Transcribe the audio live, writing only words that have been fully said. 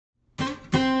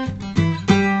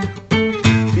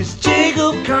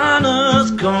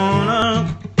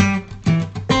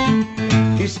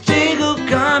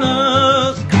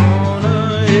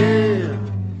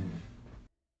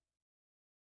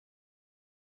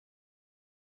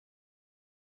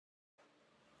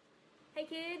Hi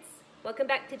kids, welcome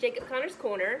back to Jacob Connor's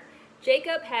Corner.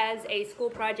 Jacob has a school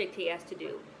project he has to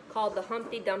do called the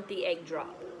Humpty Dumpty egg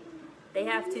drop. They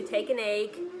have to take an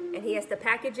egg and he has to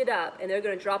package it up and they're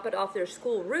going to drop it off their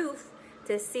school roof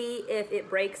to see if it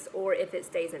breaks or if it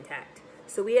stays intact.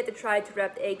 So we have to try to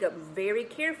wrap the egg up very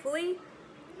carefully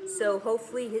so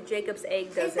hopefully Jacob's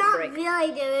egg doesn't break. It's not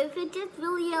really there. If it's just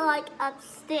really like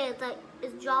upstairs, like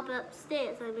it's dropping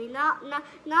upstairs. I mean, not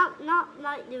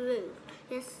like the roof.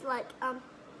 Just like off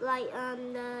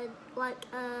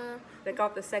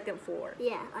the second floor.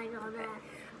 Yeah, I know that.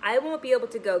 I won't be able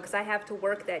to go because I have to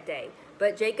work that day.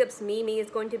 But Jacob's Mimi is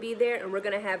going to be there and we're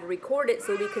going to have record it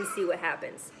so we can see what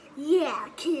happens. Yeah,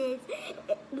 kids.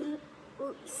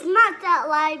 Smash that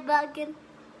like button.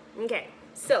 Okay,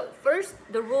 so first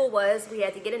the rule was we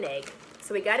had to get an egg.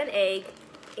 So we got an egg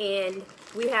and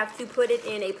we have to put it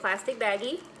in a plastic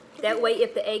baggie. That way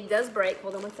if the egg does break,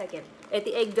 hold on one second. If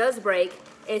the egg does break,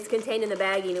 it's contained in the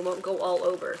baggie and it won't go all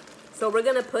over. So we're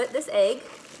going to put this egg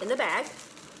in the bag.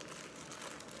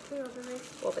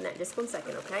 Open that just 1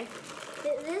 second, okay?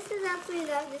 This is actually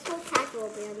this whole pack will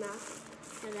be enough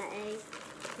for the egg.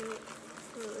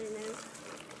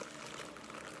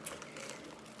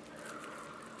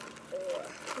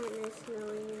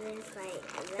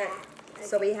 Okay.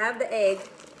 So we have the egg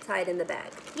tied in the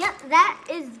bag. Yep, that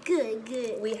is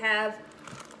good. We have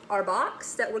our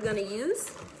box that we're going to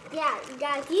use. Yeah,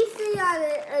 guys, you see on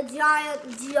a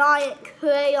giant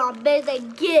crayon, big a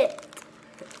gift.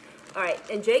 All right,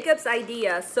 and Jacob's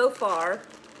idea so far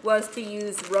was to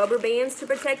use rubber bands to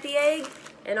protect the egg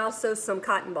and also some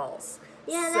cotton balls.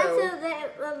 Yeah, that's so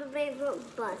the rubber bands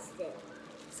won't bust it.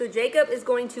 So Jacob is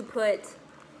going to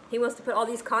he wants to put all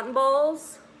these cotton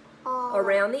balls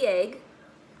around the egg.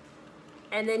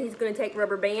 And then he's going to take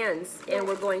rubber bands, and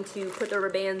we're going to put the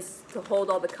rubber bands to hold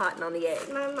all the cotton on the egg.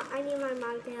 I need my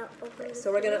mom to help open it.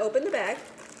 So we're going to open the bag.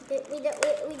 We don't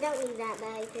need that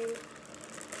bag, I think.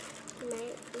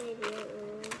 Maybe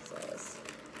it says.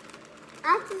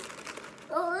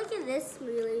 Oh, look at this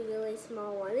really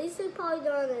small one. These should probably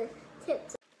go on the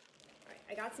tips. All right,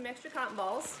 I got some extra cotton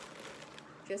balls,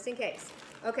 just in case.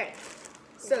 Okay,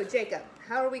 so Jacob,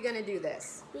 how are we going to do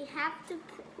this? We have to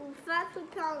first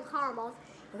put on cotton balls.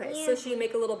 Okay, so should you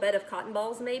make a little bed of cotton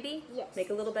balls maybe? Yes.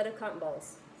 Make a little bed of cotton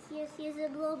balls. Here's a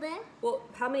little bit. Well,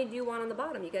 how many do you want on the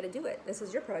bottom? You got to do it. This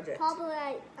is your project. Probably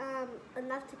like,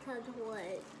 enough to cover the whole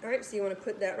egg. All right, so you want to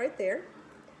put that right there.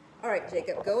 All right,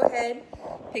 Jacob, go ahead.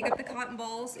 Pick up the cotton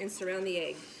balls and surround the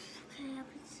egg. Okay, I'll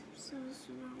put some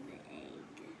around the egg.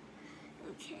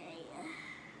 Okay.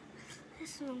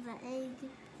 This one's the egg.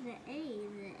 The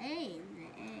egg.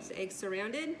 Is the egg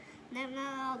surrounded? No,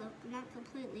 not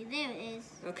completely. There it is.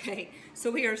 Okay, so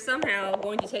we are somehow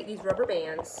going to take these rubber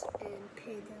bands and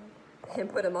pin them and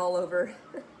put them all over.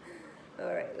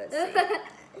 All right, let's see.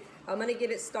 I'm going to get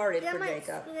it started for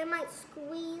Jacob. They might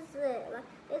squeeze it.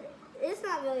 It's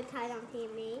not really tight on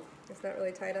me. It's not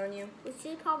really tight on you? You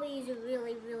should probably use it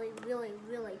really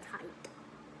tight.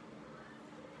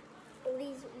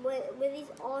 With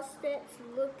these all steps,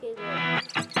 look at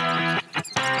it.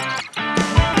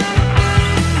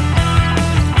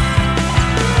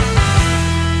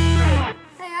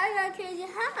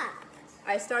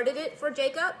 I started it for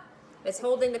Jacob. It's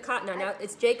holding the cotton on. Now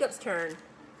it's Jacob's turn.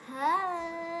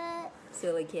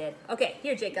 Silly kid. Okay,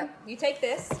 here Jacob. You take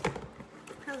this.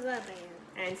 Rubber band.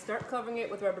 And start covering it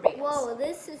with rubber bands. Whoa,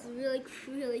 this is really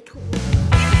cool.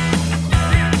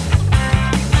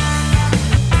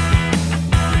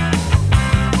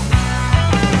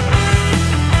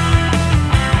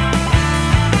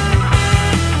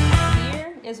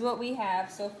 Here is what we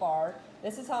have so far.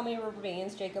 This is how many rubber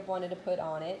bands Jacob wanted to put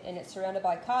on it, and it's surrounded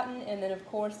by cotton, and then of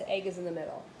course the egg is in the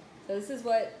middle. So this is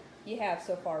what you have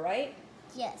so far, right?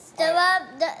 Yes.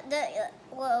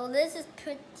 Well, this is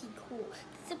pretty cool.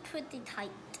 It's pretty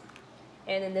tight.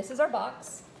 And then this is our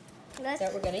box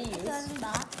that we're going to use.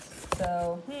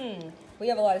 So, we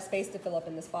have a lot of space to fill up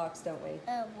in this box, don't we?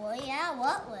 Well, yeah.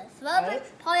 What with rubber?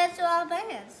 Polyester rubber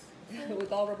bands.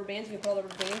 With all rubber bands, we put all the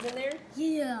rubber bands in there.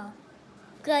 Yeah.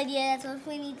 Good idea. That's what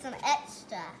we need some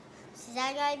extra. Is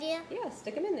that a good idea? Yeah,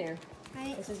 stick them in there.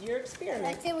 Right. This is your experiment.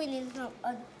 I think we need some,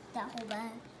 that whole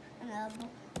bag.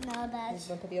 Another bag. You just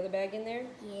want to put the other bag in there?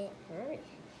 Yeah. All right.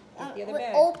 Put the other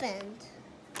bag. Opened.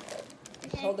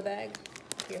 Okay. Hold the bag.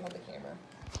 Here, hold the camera.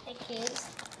 Okay.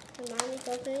 Mom is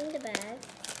opening the bag.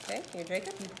 Okay. Here,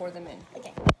 Jacob, you pour them in.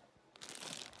 Okay.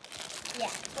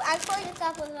 Yeah. Well, I'm pulling this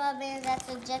off with rubber bands. That's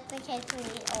just in case we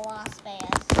need a lot of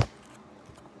space.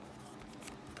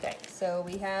 Okay, so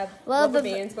we have rubber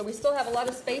bands, but we still have a lot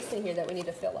of space in here that we need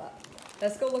to fill up.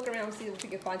 Let's go look around and see if we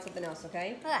can find something else,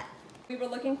 okay? Okay. We were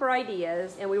looking for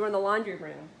ideas, and we were in the laundry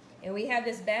room. And we had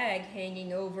this bag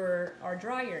hanging over our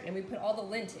dryer, and we put all the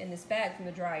lint in this bag from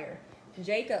the dryer. And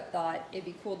Jacob thought it'd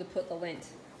be cool to put the lint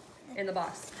in the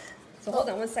box. So hold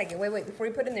on one second. Wait. Before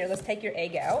we put it in there, let's take your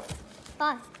egg out.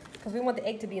 Why? Because we want the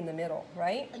egg to be in the middle,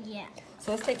 right? Yeah.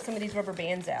 So let's take some of these rubber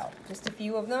bands out. Just a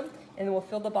few of them, and then we'll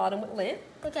fill the bottom with lint.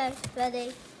 Okay,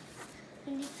 ready.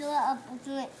 Can you fill it up with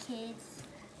lint, kids?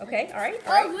 Okay, all right.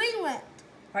 Oh, green lint.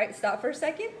 All right, stop for a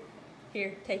second.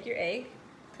 Here, take your egg.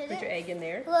 Put your egg in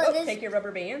there. Hello, take your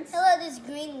rubber bands. Hello, this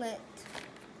green lint.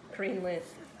 Green lint.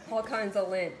 All kinds of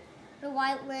lint. The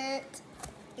white lint,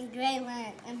 and gray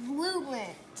lint, and blue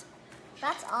lint.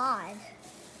 That's odd.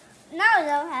 Now I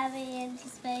don't have any empty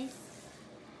space.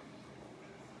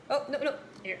 Oh, no.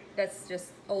 Here, that's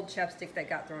just old chapstick that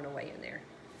got thrown away in there.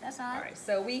 That's odd. All right,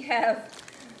 so we have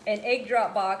an egg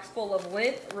drop box full of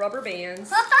lint, rubber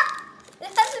bands, It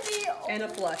has to be and a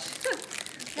flush.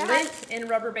 Lint and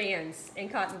rubber bands and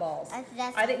cotton balls.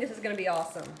 I think this is going to be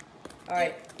awesome. All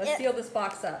right, let's seal this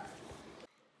box up.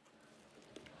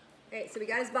 Okay, so we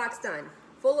got his box done.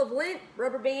 Full of lint,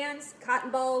 rubber bands, cotton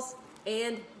balls,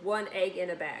 and one egg in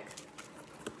a bag.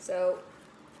 So,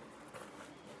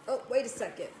 oh, wait a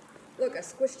second. Look, I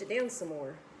squished it down some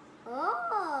more.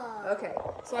 Oh. Okay,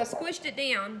 so I squished it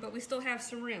down, but we still have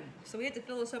some room. So we have to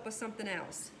fill this up with something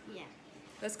else. Yeah.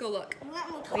 Let's go look.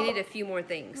 We need a few more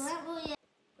things. Yeah.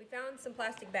 We found some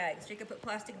plastic bags. Jacob put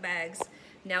plastic bags.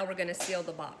 Now we're gonna seal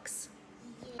the box.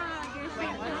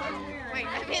 Wait,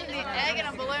 I'm in the egg and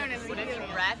a balloon and we do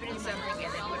wrap it in something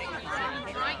and then put it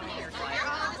right here.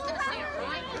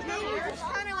 You're just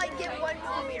trying to like get 1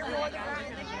 millimeter.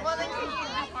 Well, then can you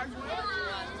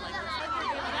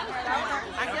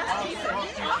I guess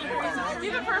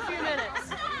keep it for a few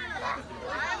minutes.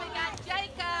 Alright, we got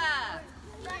Jacob.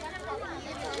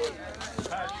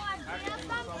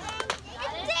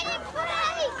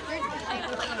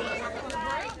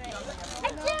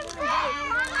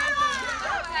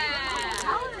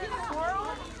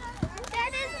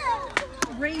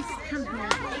 Race company.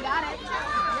 You got it.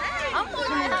 I'm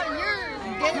looking at how you're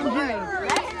getting hard.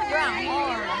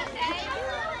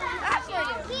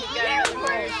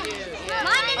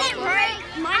 Mine didn't break.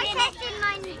 I tested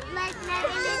mine last night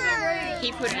and it didn't break. He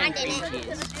put it in cream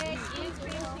cheese.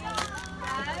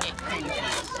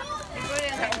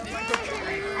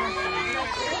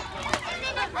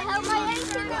 I hope my eggs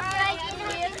didn't break.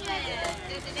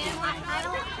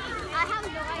 I have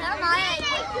no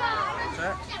idea.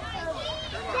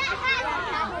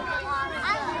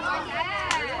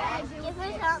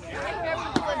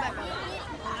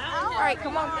 All right,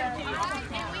 come on. Wow,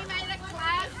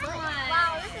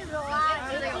 this is a lot.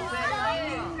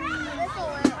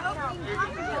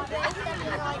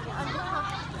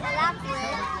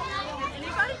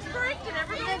 Anybody's correct and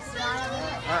everything's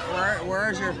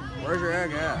Where's your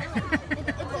egg at?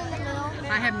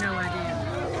 I have no idea.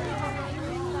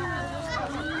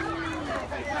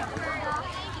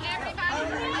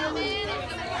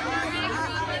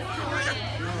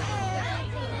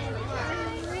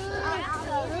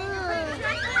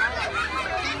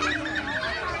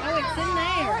 Oh, it's in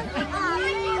there.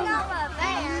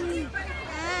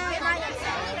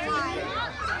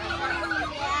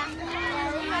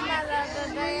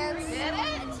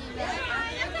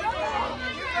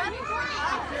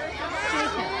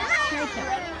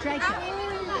 Jacob,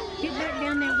 get back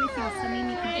down there with us so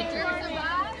Mimi can get your picture.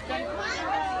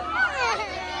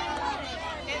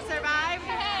 It survived.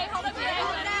 Hey, hold up your head.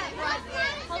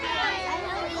 Hold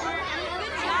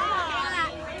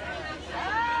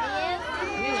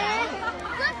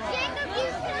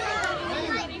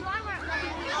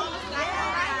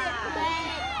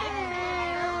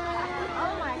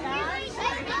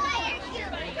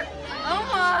Oh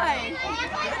my!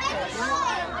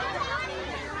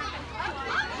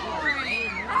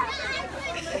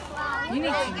 You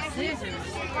need some scissors.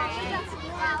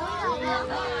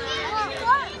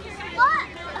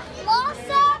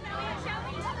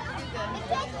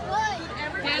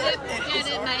 Did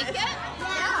it make it? Yeah.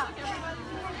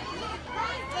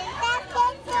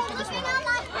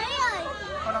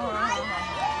 Hold on.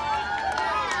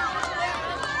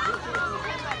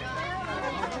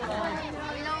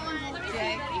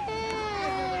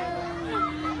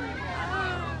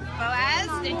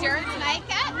 Boaz, did yours make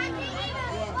it?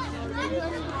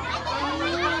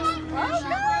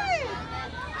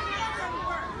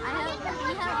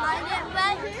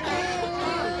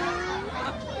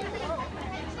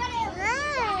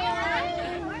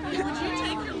 Would you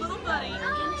take your little buddy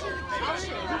into the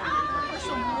kitchen for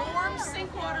some warm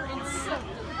sink water and soap?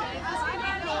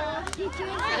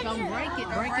 Don't break it.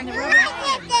 Breaking the rubber.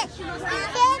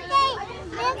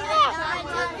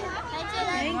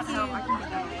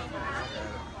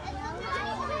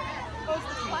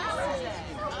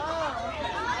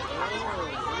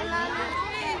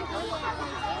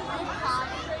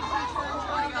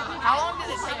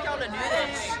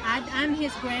 I'm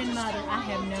his grandmother. I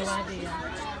have no idea.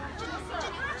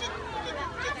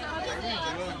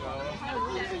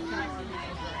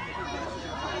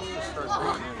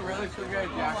 Really so good,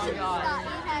 Jackie. Oh,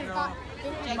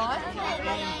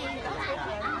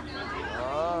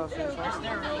 she's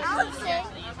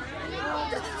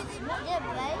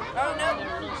Oh, no.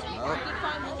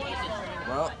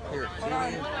 Well, here.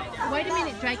 Wait a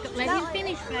minute, Jacob. Let him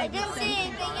finish, baby. I didn't see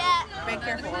anything yet. Be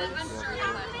careful.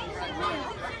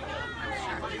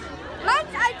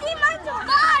 I think mine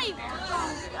survived.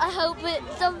 I hope it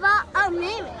survived. Oh,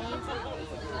 maybe.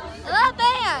 Not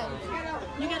bad.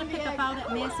 You gotta pick up all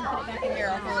that mess and put it back in Here, there.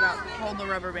 I'll hold it up. Hold the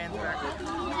rubber bands back.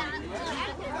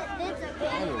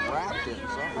 Oh, you wrapped it.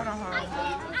 Hold on, hold on.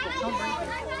 Don't break it.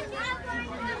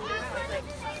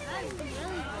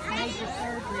 Major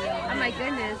surgery. Oh my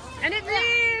goodness. And it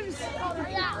lives!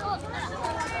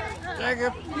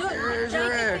 Jacob, here's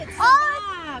your egg. Oh,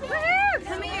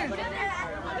 Come here. look.